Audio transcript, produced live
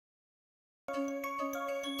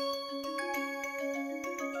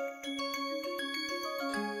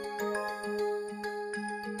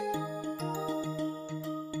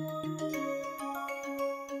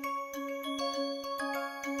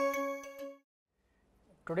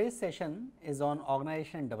Today's session is on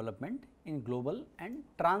organization development in global and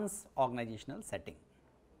trans-organizational setting.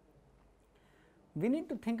 We need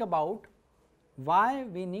to think about why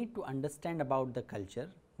we need to understand about the culture,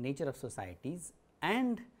 nature of societies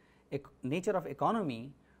and nature of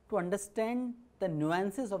economy to understand the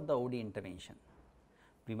nuances of the OD intervention.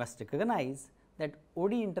 We must recognize that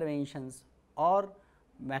OD interventions or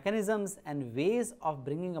mechanisms and ways of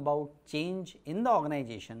bringing about change in the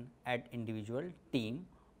organization at individual, team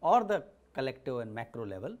or the collective and macro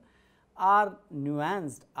level are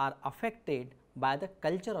nuanced, are affected by the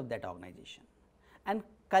culture of that organization, and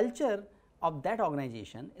culture of that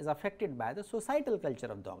organization is affected by the societal culture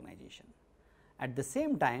of the organization. At the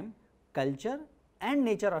same time, culture and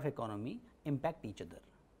nature of economy impact each other.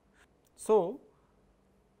 So,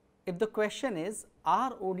 if the question is,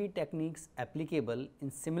 are OD techniques applicable in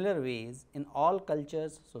similar ways in all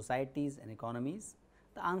cultures, societies and economies?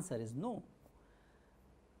 The answer is no.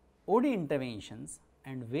 OD interventions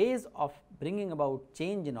and ways of bringing about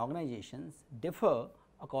change in organizations differ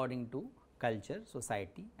according to culture,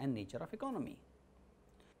 society and nature of economy.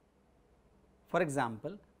 For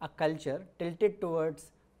example, a culture tilted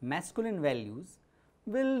towards masculine values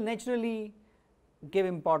will naturally give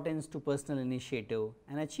importance to personal initiative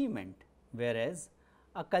and achievement, whereas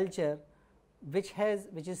a culture which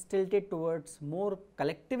is tilted towards more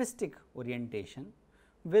collectivistic orientation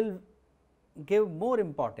will give more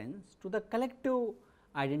importance to the collective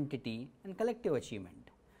identity and collective achievement.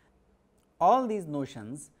 All these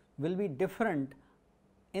notions will be different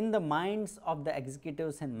in the minds of the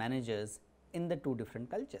executives and managers in the two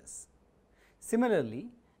different cultures. Similarly,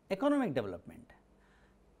 economic development.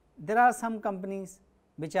 There are some companies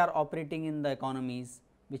which are operating in the economies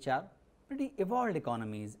which are pretty evolved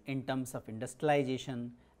economies in terms of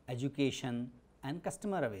industrialization, education and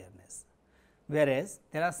customer awareness, whereas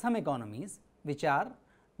there are some economies which are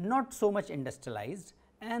not so much industrialized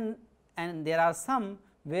and there are some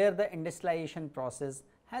where the industrialization process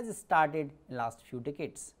has started in last few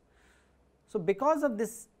decades. So, because of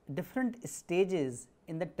this different stages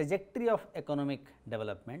in the trajectory of economic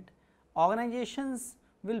development, organizations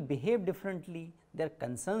will behave differently, their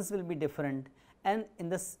concerns will be different,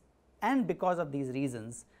 and because of these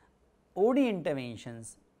reasons OD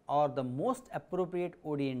interventions or the most appropriate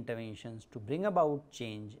OD interventions to bring about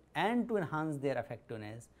change and to enhance their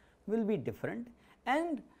effectiveness will be different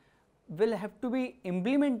and will have to be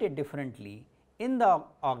implemented differently in the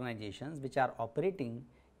organizations which are operating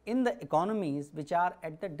in the economies which are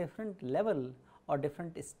at the different level or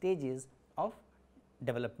different stages of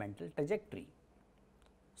developmental trajectory.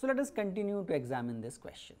 So, let us continue to examine this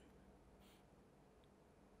question.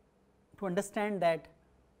 To understand that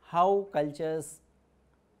how cultures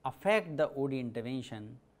affect the OD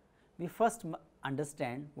intervention, we first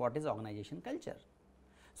understand what is organization culture.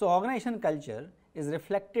 So, organization culture is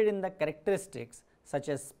reflected in the characteristics such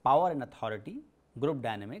as power and authority, group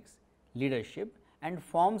dynamics, leadership and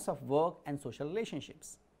forms of work and social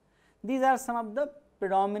relationships. These are some of the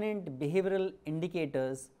predominant behavioral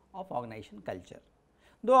indicators of organization culture.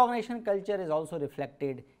 Though organization culture is also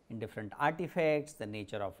reflected in different artifacts, the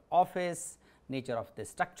nature of office, nature of the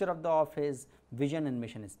structure of the office, vision and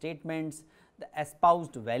mission statements, the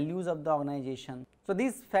espoused values of the organization. So,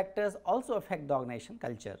 these factors also affect the organization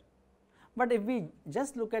culture. But if we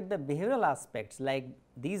just look at the behavioral aspects like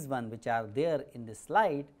these one which are there in this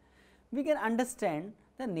slide, we can understand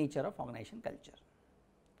the nature of organization culture.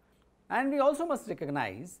 And we also must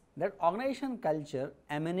recognize that organization culture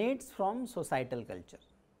emanates from societal culture.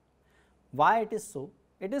 Why it is so?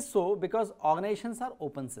 It is so because organizations are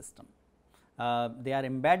open system. They are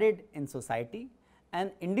embedded in society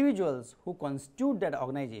and individuals who constitute that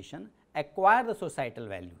organization acquire the societal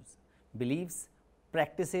values, beliefs,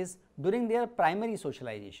 practices during their primary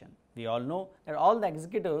socialization. We all know that all the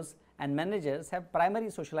executives and managers have primary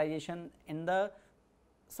socialization in the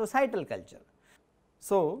societal culture.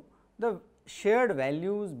 So, the shared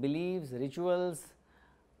values, beliefs, rituals,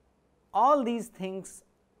 all these things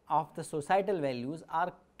of the societal values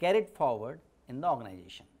are carried forward in the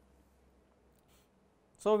organization.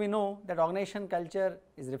 So, we know that organization culture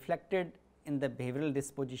is reflected in the behavioral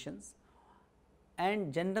dispositions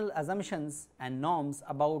and general assumptions and norms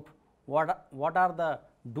about what are the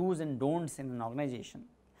do's and don'ts in an organization,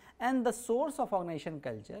 and the source of organization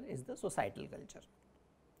culture is the societal culture.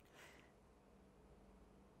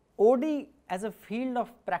 OD as a field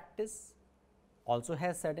of practice also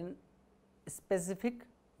has certain specific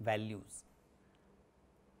values.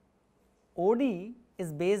 OD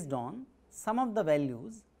is based on some of the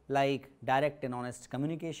values like direct and honest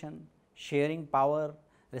communication, sharing power,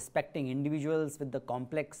 respecting individuals with the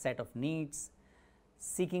complex set of needs,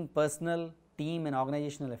 seeking personal, team and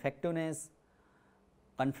organizational effectiveness,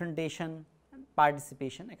 confrontation, and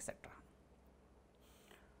participation, etc.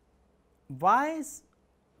 Why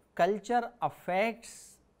culture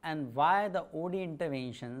affects and why the OD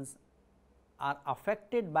interventions are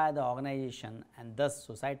affected by the organization and thus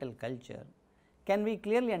societal culture can be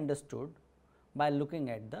clearly understood by looking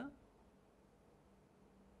at the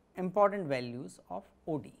important values of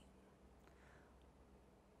OD.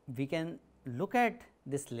 We can look at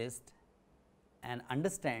this list and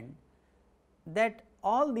understand that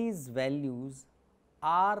all these values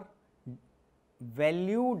are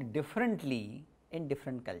valued differently in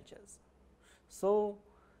different cultures. So,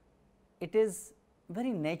 it is very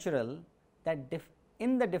natural that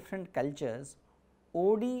in the different cultures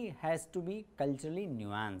OD has to be culturally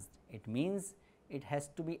nuanced. It means it has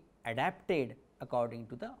to be adapted according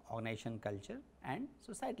to the organization culture and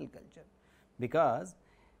societal culture, because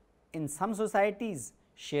in some societies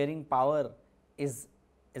sharing power is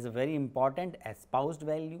a very important espoused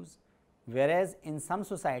values, whereas in some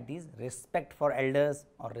societies respect for elders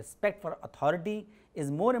or respect for authority is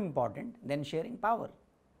more important than sharing power.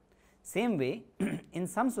 Same way in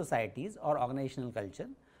some societies or organizational culture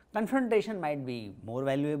confrontation might be more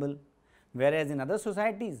valuable, whereas in other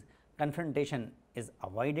societies confrontation is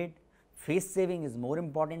avoided, face saving is more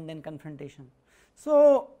important than confrontation.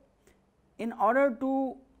 So, in order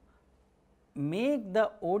to make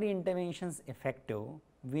the OD interventions effective,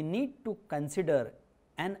 we need to consider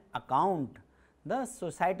and account the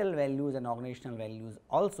societal values and organizational values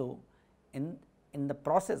also in the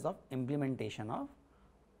process of implementation of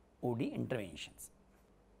OD interventions.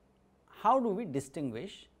 How do we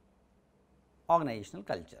distinguish organizational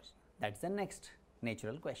culture? That is the next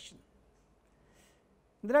natural question.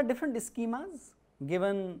 There are different schemas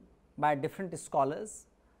given by different scholars,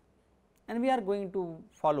 and we are going to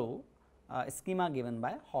follow a schema given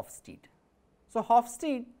by Hofstede. So,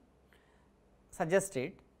 Hofstede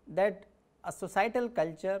suggested that a societal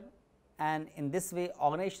culture and in this way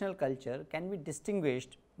organizational culture can be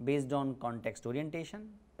distinguished based on context orientation,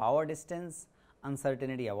 power distance,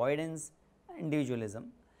 uncertainty avoidance,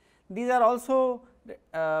 individualism. These are also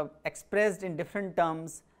expressed in different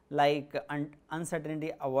terms like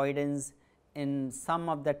uncertainty avoidance in some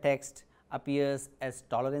of the text appears as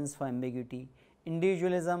tolerance for ambiguity,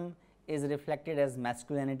 individualism is reflected as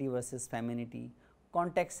masculinity versus femininity,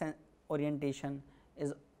 context orientation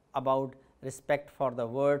is about respect for the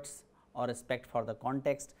words or respect for the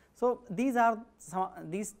context. So, these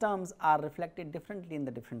terms are reflected differently in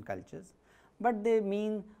the different cultures, but they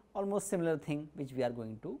mean almost similar thing which we are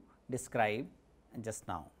going to describe just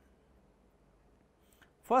now.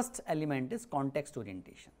 First element is context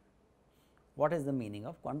orientation. What is the meaning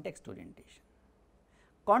of context orientation?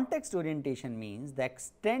 Context orientation means the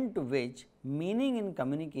extent to which meaning in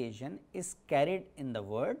communication is carried in the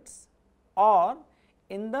words or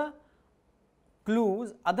in the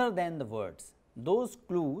clues other than the words. Those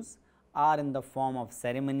clues are in the form of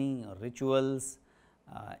ceremony or rituals,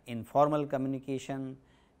 informal communication,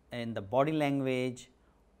 in the body language.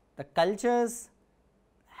 The cultures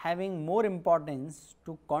having more importance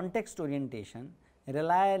to context orientation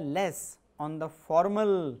rely less on the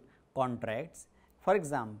formal contracts. For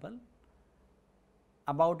example,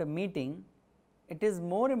 about a meeting, it is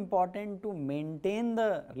more important to maintain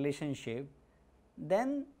the relationship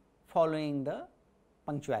than following the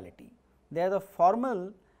punctuality. There the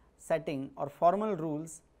formal setting or formal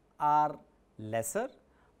rules are lesser,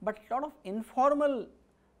 but lot of informal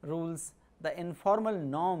rules, the informal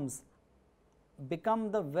norms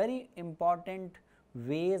become the very important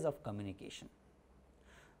ways of communication.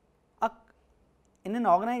 In an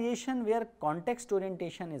organization where context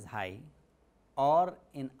orientation is high, or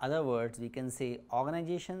in other words we can say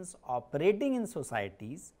organizations operating in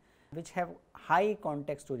societies which have high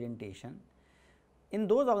context orientation, in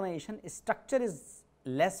those organizations structure is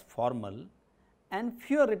less formal and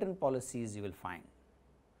fewer written policies you will find.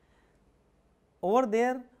 Over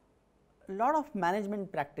there lot of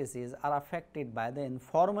management practices are affected by the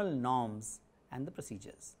informal norms and the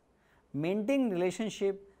procedures. Maintaining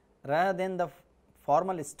relationship rather than the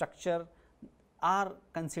formal structure are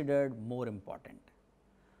considered more important.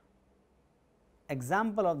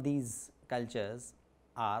 Example of these cultures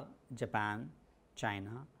are Japan,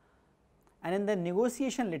 China, and in the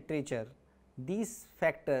negotiation literature these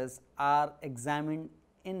factors are examined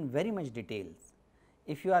in very much details.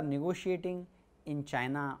 If you are negotiating in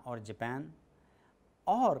China or Japan,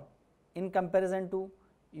 or in comparison to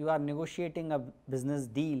you are negotiating a business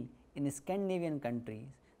deal in Scandinavian countries,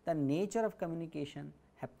 the nature of communication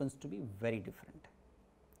happens to be very different.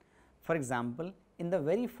 For example, in the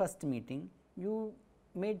very first meeting you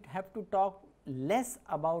may have to talk less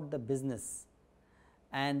about the business,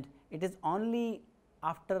 and it is only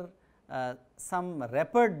after some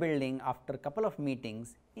rapport building, after a couple of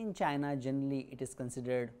meetings. In China, generally it is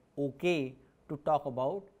considered okay to talk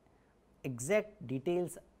about exact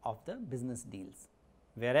details of the business deals,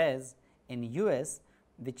 whereas in US,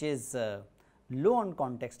 which is low on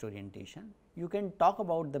context orientation, you can talk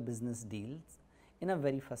about the business deals in a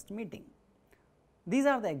very first meeting. These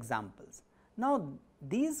are the examples. Now,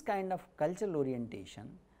 these kind of cultural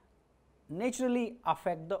orientation naturally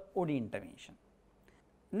affect the OD intervention.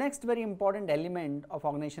 Next very important element of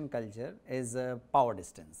organization culture is power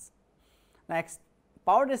distance. Next,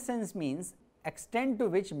 power distance means extent to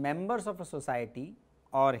which members of a society,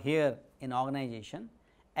 or here in organization,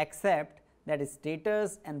 accept that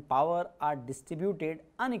status and power are distributed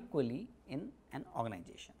unequally in an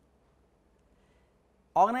organization.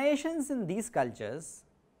 Organizations in these cultures,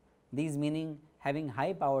 these meaning having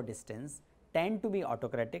high power distance, tend to be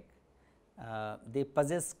autocratic, they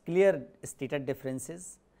possess clear stated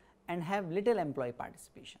differences and have little employee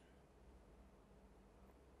participation.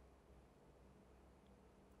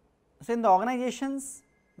 So, in the organizations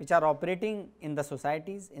which are operating in the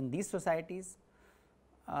societies, in these societies,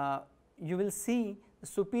 you will see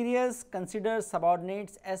superiors consider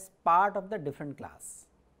subordinates as part of the different class,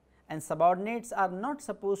 and subordinates are not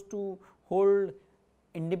supposed to hold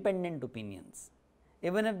independent opinions.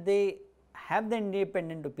 Even if they have the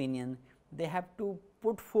independent opinion, they have to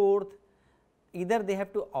put forth, either they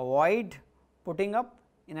have to avoid putting up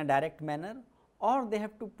in a direct manner, or they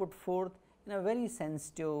have to put forth in a very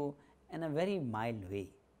sensitive and a very mild way.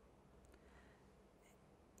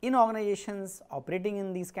 In organizations operating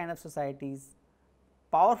in these kind of societies,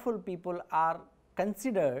 powerful people are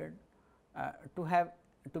considered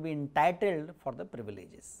to be entitled for the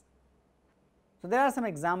privileges. So, there are some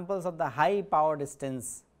examples of the high power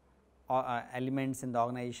distance elements in the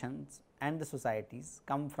organizations and the societies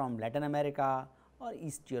come from Latin America or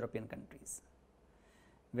East European countries,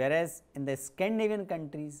 whereas in the Scandinavian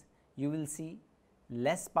countries you will see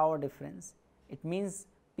less power difference. It means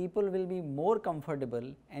people will be more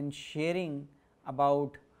comfortable and sharing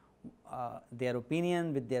about their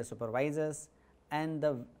opinion with their supervisors, and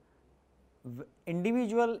the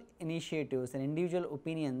individual initiatives and individual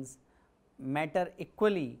opinions matter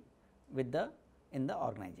equally with in the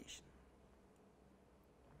organization.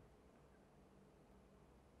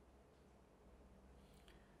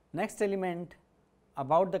 Next element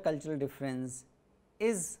about the cultural difference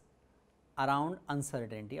is around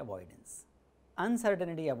uncertainty avoidance.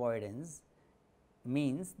 Uncertainty avoidance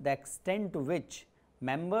means the extent to which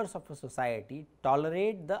members of a society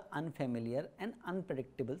tolerate the unfamiliar and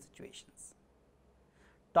unpredictable situations.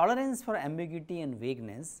 Tolerance for ambiguity and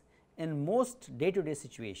vagueness in most day-to-day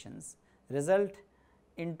situations result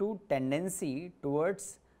into tendency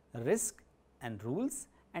towards risk and rules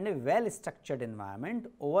and a well structured environment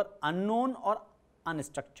over unknown or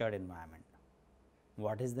unstructured environment.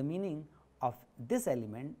 What is the meaning of this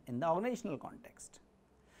element in the organizational context?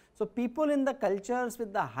 So, people in the cultures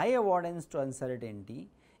with the high avoidance to uncertainty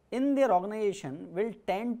in their organization will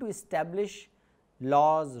tend to establish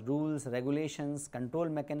laws, rules, regulations, control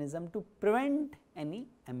mechanism to prevent any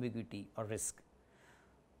ambiguity or risk.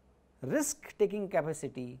 Risk taking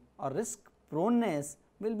capacity or risk proneness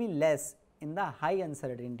will be less in the high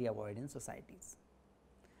uncertainty avoidance societies.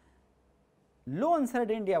 Low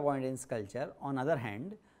uncertainty avoidance culture, on other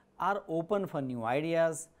hand, are open for new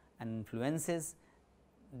ideas and influences.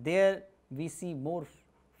 There we see more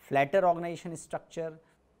flatter organization structure,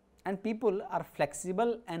 and people are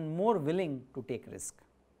flexible and more willing to take risk.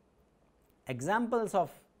 Examples of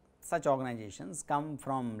such organizations come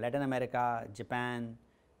from Latin America, Japan,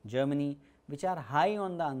 Germany, which are high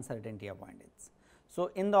on the uncertainty avoidance. So,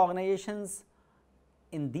 in the organizations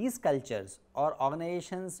in these cultures or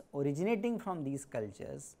organizations originating from these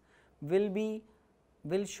cultures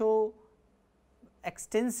will show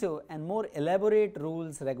extensive and more elaborate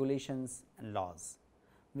rules, regulations and laws,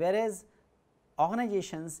 whereas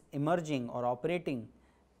organizations emerging or operating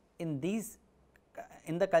in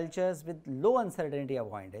the cultures with low uncertainty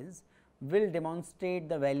avoidance will demonstrate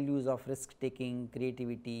the values of risk taking,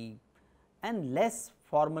 creativity and less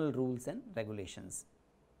formal rules and regulations.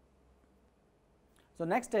 So,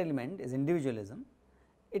 next element is individualism.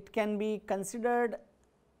 It can be considered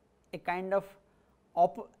a kind of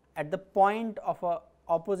at the point of a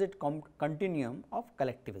opposite continuum of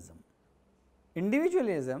collectivism.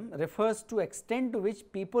 Individualism refers to extent to which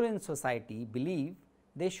people in society believe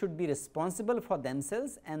they should be responsible for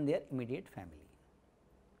themselves and their immediate family.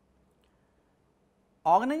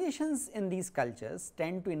 Organizations in these cultures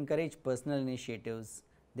tend to encourage personal initiatives,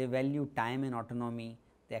 they value time and autonomy,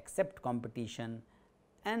 they accept competition,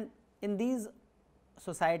 and in these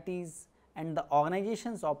societies and the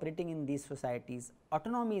organizations operating in these societies,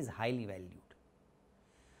 autonomy is highly valued.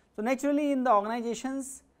 So, naturally in the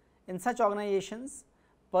organizations, in such organizations,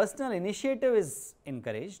 personal initiative is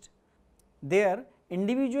encouraged, there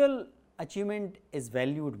individual achievement is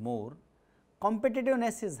valued more,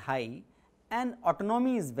 competitiveness is high and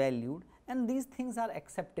autonomy is valued, and these things are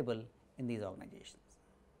acceptable in these organizations.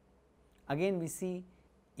 Again we see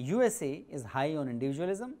USA is high on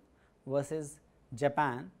individualism versus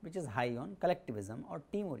Japan, which is high on collectivism or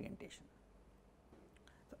team orientation.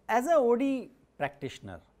 So, as a OD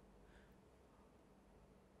practitioner,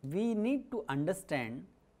 we need to understand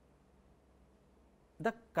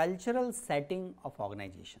the cultural setting of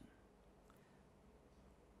organization.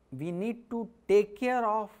 We need to take care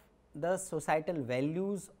of the societal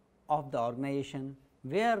values of the organization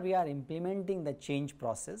where we are implementing the change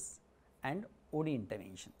process and OD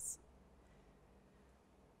interventions.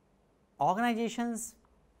 Organizations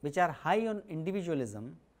which are high on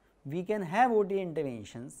individualism, we can have OD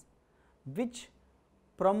interventions which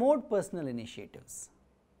promote personal initiatives.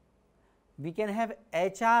 We can have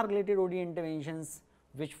HR related OD interventions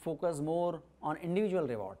which focus more on individual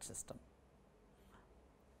reward system.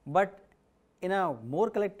 But in a more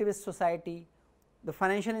collectivist society, the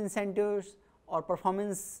financial incentives or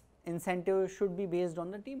performance incentives should be based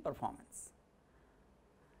on the team performance.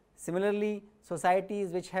 Similarly,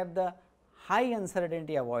 societies which have the high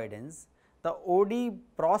uncertainty avoidance, the OD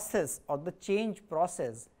process or the change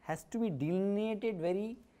process has to be delineated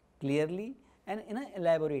very clearly and in an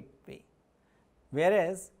elaborate way.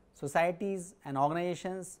 Whereas, societies and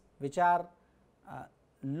organizations which are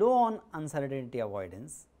low on uncertainty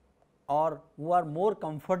avoidance or who are more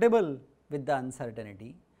comfortable with the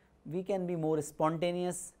uncertainty, we can be more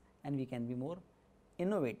spontaneous and we can be more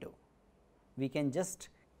innovative. We can just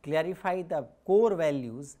clarify the core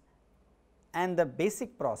values and the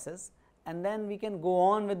basic process, and then we can go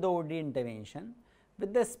on with the OD intervention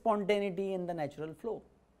with the spontaneity and the natural flow.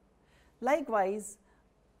 Likewise,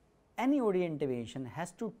 any OD intervention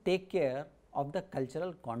has to take care of the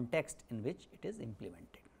cultural context in which it is implemented.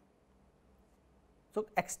 So,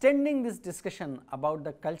 extending this discussion about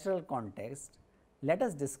the cultural context, let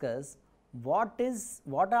us discuss what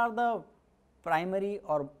are the primary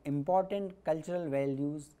or important cultural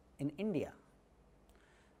values in India.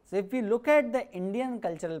 So, if we look at the Indian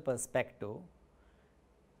cultural perspective,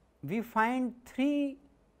 we find three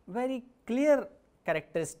very clear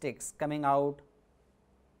characteristics coming out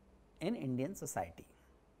in Indian society,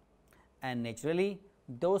 and naturally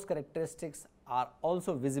those characteristics are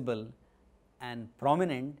also visible and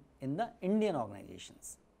prominent in the Indian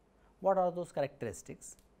organizations. What are those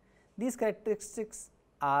characteristics? These characteristics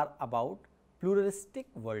are about pluralistic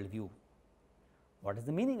worldview. What is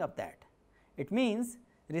the meaning of that? It means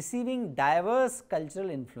receiving diverse cultural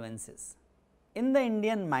influences. In the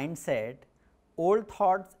Indian mindset, old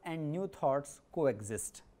thoughts and new thoughts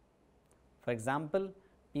coexist. For example,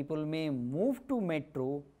 people may move to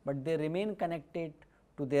metro, but they remain connected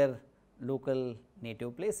to their local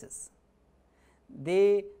native places.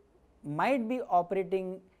 They might be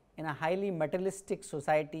operating in a highly materialistic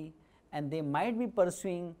society and they might be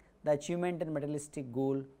pursuing the achievement and materialistic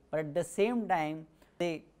goal, but at the same time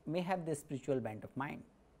they may have this spiritual bent of mind.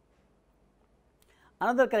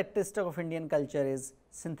 Another characteristic of Indian culture is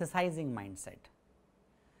synthesizing mindset.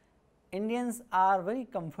 Indians are very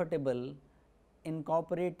comfortable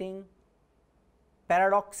incorporating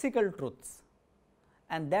paradoxical truths,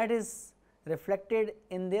 and that is reflected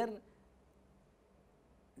in their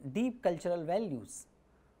deep cultural values.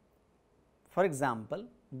 For example,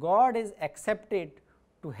 God is accepted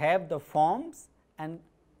to have the forms and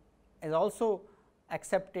is also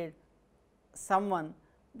accepted someone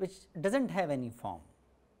which does not have any form.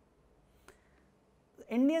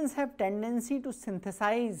 Indians have tendency to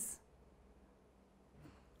synthesize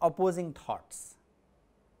opposing thoughts,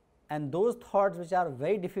 and those thoughts which are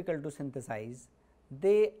very difficult to synthesize,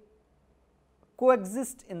 they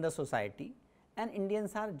coexist in the society and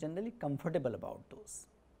Indians are generally comfortable about those.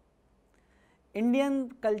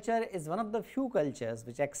 Indian culture is one of the few cultures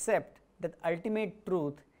which accept that ultimate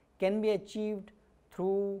truth can be achieved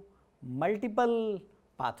through multiple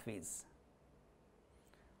pathways.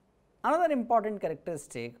 Another important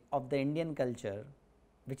characteristic of the Indian culture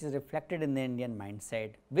which is reflected in the Indian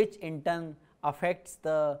mindset, which in turn affects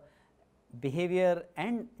the behavior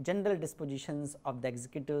and general dispositions of the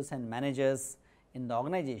executives and managers in the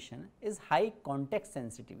organization, is high context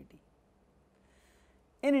sensitivity.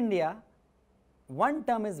 In India, one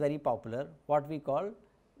term is very popular, what we call,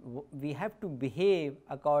 we have to behave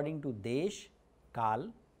according to Desh, Kal,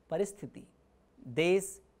 Paristhiti.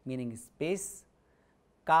 Desh meaning space,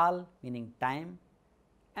 Kal meaning time,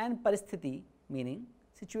 and Paristhiti meaning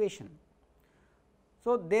situation.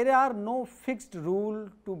 So, there are no fixed rule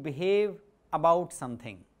to behave about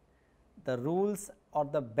something. The rules or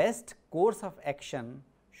the best course of action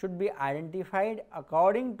should be identified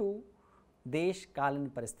according to Desh, Kal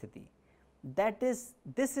and Paristhiti. That is,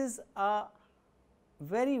 this is a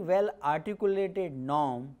very well articulated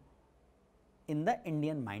norm in the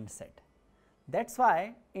Indian mindset. That is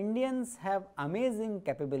why Indians have amazing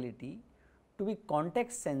capability to be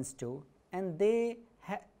context sensitive, and they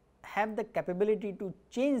have the capability to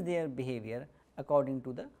change their behavior according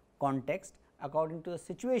to the context, according to the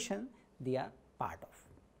situation they are part of.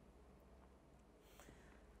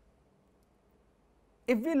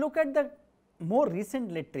 If we look at the more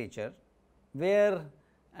recent literature, where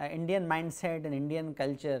Indian mindset and Indian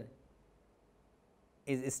culture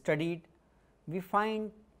is studied, we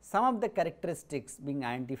find some of the characteristics being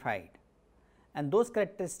identified, and those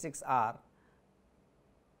characteristics are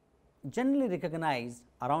generally recognized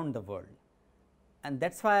around the world, and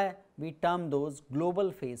that is why we term those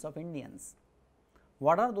global face of Indians.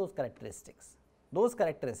 What are those characteristics? Those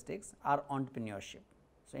characteristics are entrepreneurship.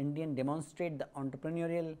 So, Indians demonstrate the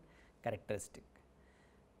entrepreneurial characteristic.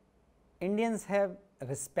 Indians have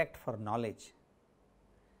respect for knowledge.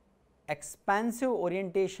 Expansive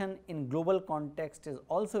orientation in global context is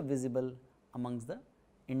also visible amongst the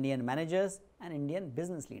Indian managers and Indian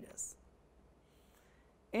business leaders.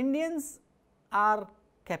 Indians are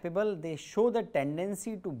capable, they show the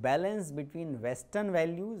tendency to balance between Western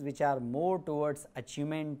values, which are more towards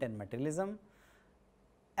achievement and materialism,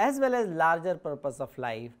 as well as larger purpose of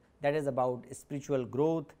life, that is about spiritual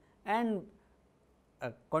growth and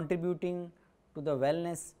contributing to the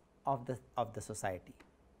wellness of the society.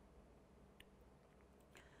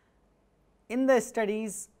 In the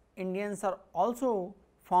studies, Indians are also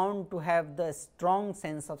found to have the strong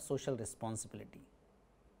sense of social responsibility.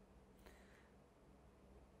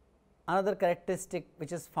 Another characteristic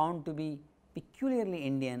which is found to be peculiarly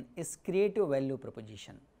Indian is creative value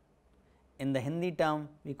proposition. In the Hindi term,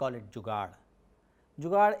 we call it Jugaad.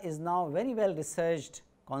 Jugaad is now very well researched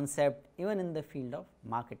concept even in the field of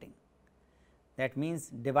marketing. That means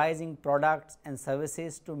devising products and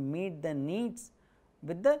services to meet the needs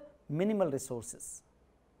with the minimal resources.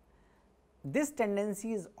 This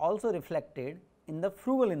tendency is also reflected in the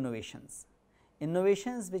frugal innovations,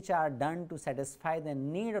 innovations which are done to satisfy the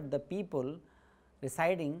need of the people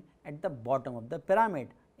residing at the bottom of the pyramid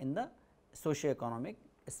in the socio-economic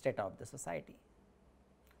state of the society.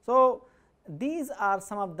 So, these are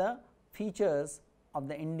some of the features of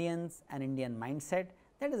the Indians and Indian mindset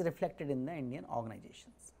that is reflected in the Indian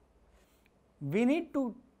organizations. We need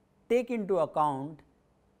to take into account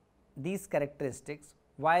these characteristics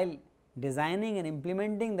while designing and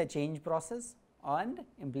implementing the change process and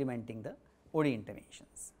implementing the OD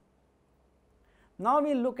interventions. Now,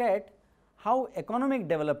 we will look at how economic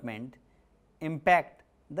development impact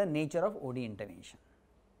the nature of OD intervention.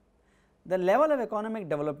 The level of economic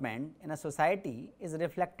development in a society is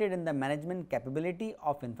reflected in the management capability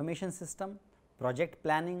of information system, project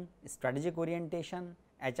planning, strategic orientation,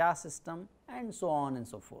 HR system and so on and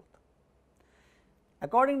so forth.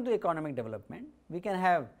 According to economic development, we can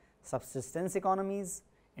have subsistence economies,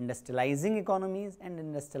 industrializing economies and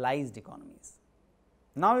industrialized economies.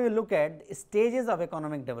 Now, we will look at the stages of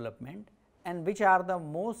economic development and which are the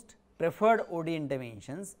most preferred OD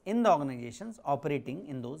interventions in the organizations operating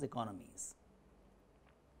in those economies.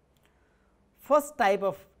 First type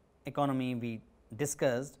of economy we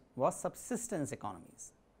discussed was subsistence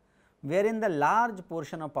economies, wherein the large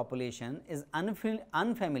portion of population is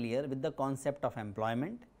unfamiliar with the concept of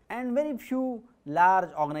employment and very few large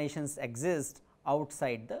organizations exist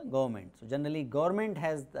outside the government. So, generally government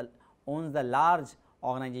owns the large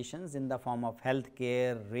organizations in the form of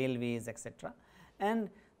healthcare, railways, etc., and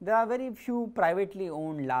there are very few privately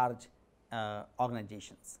owned large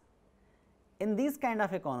organizations. In these kind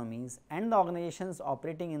of economies and the organizations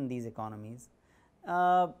operating in these economies,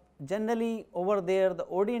 generally over there the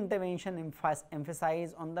OD intervention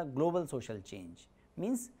emphasize on the global social change,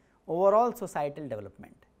 means overall societal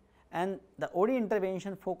development, and the OD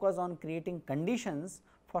intervention focus on creating conditions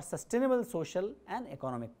for sustainable social and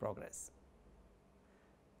economic progress.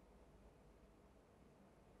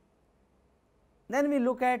 Then we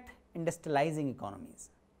look at industrializing economies,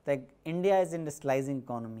 like India is industrializing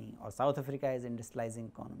economy or South Africa is industrializing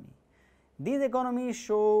economy. These economies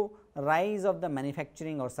show rise of the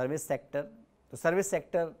manufacturing or service sector. The service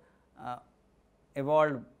sector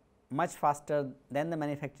evolved much faster than the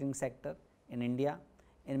manufacturing sector in India.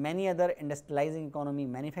 In many other industrializing economy,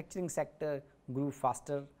 manufacturing sector grew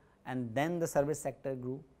faster and then the service sector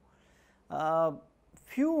grew.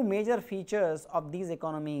 Few major features of these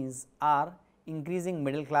economies are increasing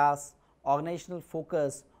middle class, organizational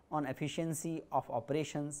focus on efficiency of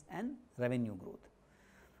operations and revenue growth.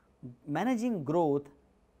 Managing growth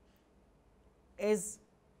is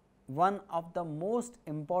one of the most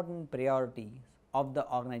important priorities of the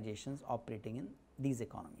organizations operating in these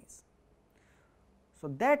economies. So,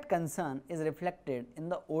 that concern is reflected in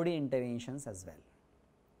the OD interventions as well.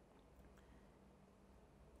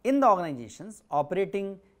 In the organizations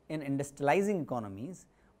operating in industrializing economies,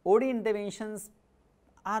 OD interventions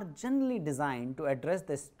are generally designed to address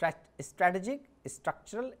the strategic,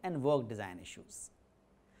 structural and work design issues.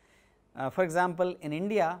 For example, in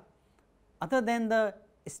India, other than the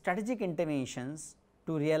strategic interventions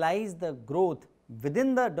to realize the growth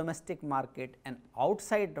within the domestic market and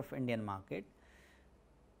outside of Indian market,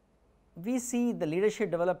 we see the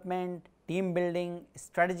leadership development, team building,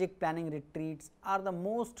 strategic planning retreats are the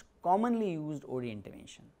most commonly used OD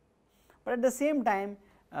intervention. But at the same time,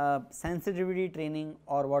 sensitivity training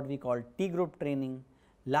or what we call T group training,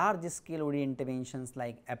 large scale OD interventions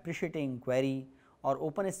like appreciative inquiry or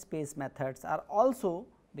open space methods are also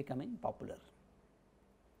becoming popular.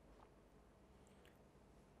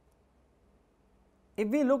 If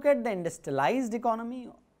we look at the industrialized economy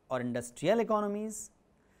or industrial economies,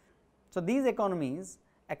 so these economies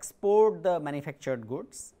export the manufactured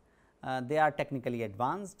goods, they are technically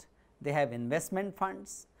advanced, they have investment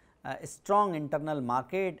funds, a strong internal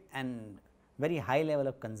market and very high level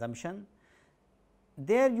of consumption.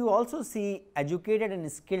 There you also see educated and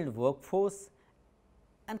skilled workforce,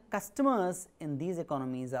 and customers in these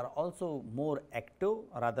economies are also more active,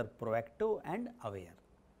 rather proactive and aware.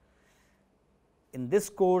 In this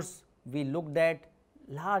course, we looked at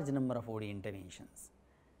large number of OD interventions,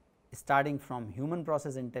 starting from human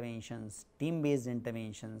process interventions, team based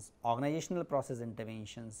interventions, organizational process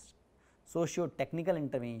interventions, socio technical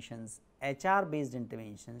interventions, HR based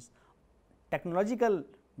interventions, technological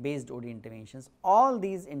based OD interventions. All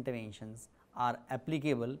these interventions are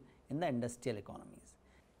applicable in the industrial economies.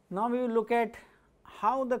 Now, we will look at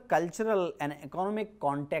how the cultural and economic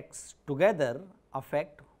contexts together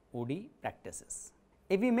affect OD practices.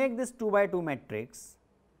 If we make this 2 by 2 matrix,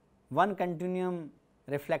 one continuum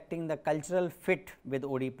reflecting the cultural fit with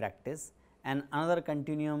OD practice and another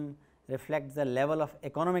continuum reflects the level of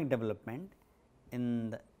economic development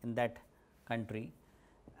in that country,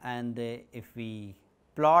 and if we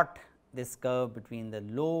plot this curve between the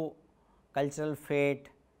low cultural fit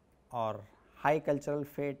or high cultural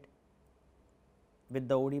fit with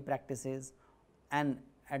the OD practices, and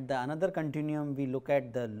at the another continuum we look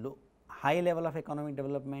at the high level of economic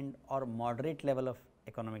development or moderate level of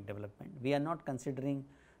economic development. We are not considering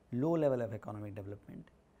low level of economic development.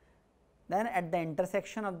 Then at the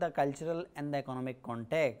intersection of the cultural and the economic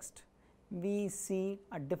context, we see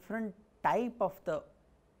a different type of the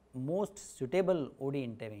most suitable OD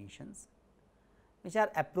interventions which are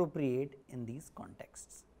appropriate in these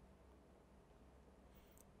contexts.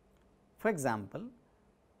 For example,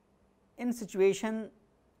 in situation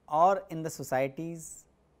or in the societies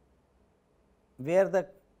where the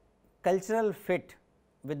cultural fit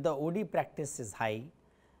with the OD practice is high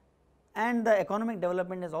and the economic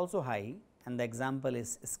development is also high, and the example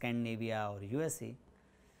is Scandinavia or USA,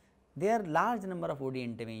 there large number of OD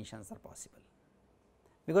interventions are possible,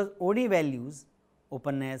 because OD values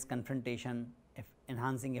openness, confrontation,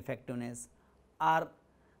 enhancing effectiveness are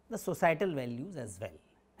the societal values as well,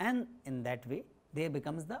 and in that way they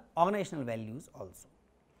becomes the organizational values also.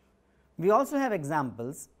 We also have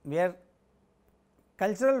examples where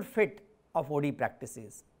cultural fit of OD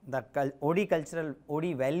practices, the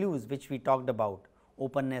OD values which we talked about,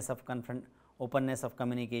 openness of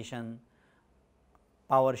communication,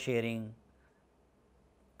 power sharing,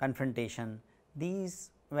 confrontation, these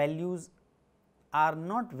values are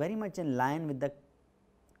not very much in line with the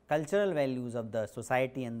cultural values of the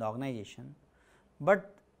society and the organization,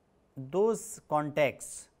 but those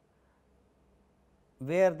contexts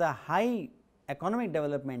where the high economic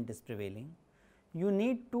development is prevailing, you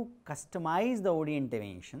need to customize the OD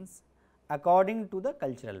interventions according to the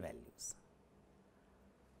cultural values.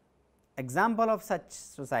 Example of such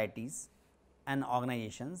societies and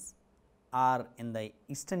organizations are in the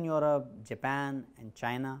Eastern Europe, Japan and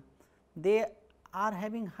China. They are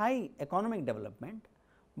having high economic development,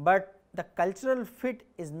 but the cultural fit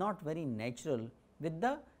is not very natural with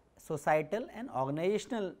the societal and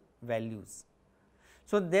organizational values.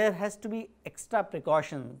 So, there has to be extra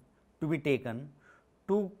precaution to be taken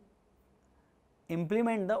to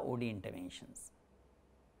implement the OD interventions.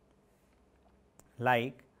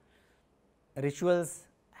 Like rituals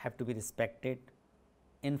have to be respected,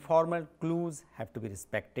 informal clues have to be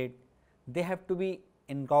respected, they have to be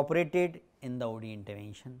incorporated in the OD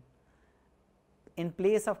intervention. In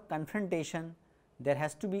place of confrontation, there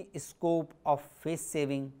has to be a scope of face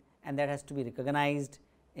saving, and that has to be recognized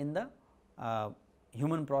in the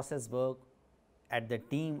human process work at the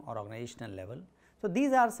team or organizational level. So,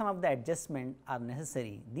 these are some of the adjustments are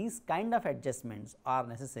necessary, these kind of adjustments are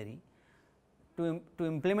necessary to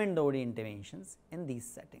implement the OD interventions in these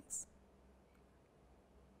settings.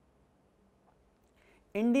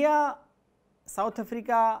 India, South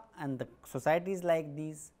Africa and the societies like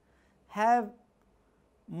these have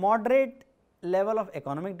moderate level of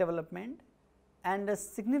economic development and a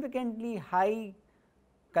significantly high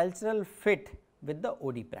cultural fit with the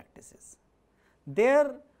OD practices.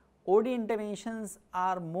 Their OD interventions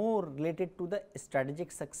are more related to the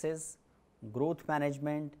strategic success, growth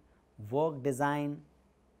management, work design,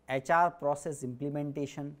 HR process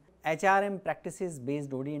implementation, HRM practices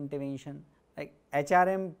based OD intervention. Like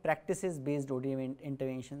HRM practices based OD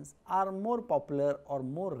interventions are more popular or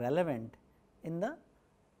more relevant in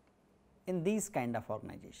these kind of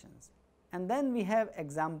organizations. And then we have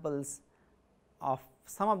examples of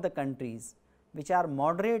some of the countries which are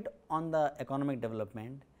moderate on the economic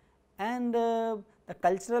development, and the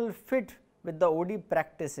cultural fit with the OD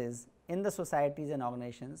practices in the societies and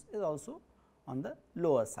organizations is also on the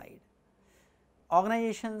lower side.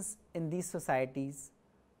 Organizations in these societies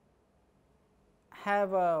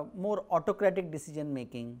have a more autocratic decision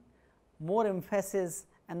making, more emphasis,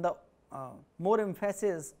 and the more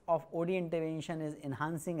emphasis of OD intervention is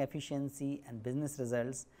enhancing efficiency and business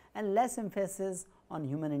results, and less emphasis on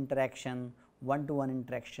human interaction, one-to-one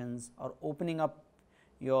interactions, or opening up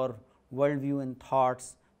your worldview and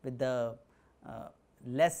thoughts with the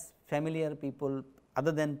less familiar people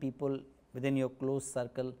other than people within your close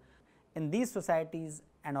circle. In these societies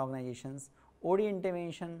and organizations, OD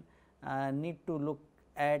intervention need to look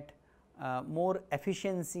at more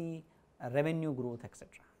efficiency, revenue growth, etc.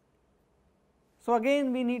 So,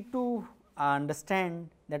 again we need to understand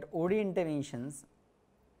that OD interventions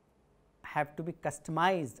have to be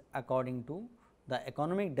customized according to the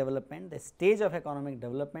economic development, the stage of economic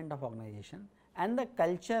development of organization, and the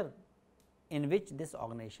culture in which this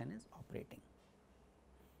organization is operating.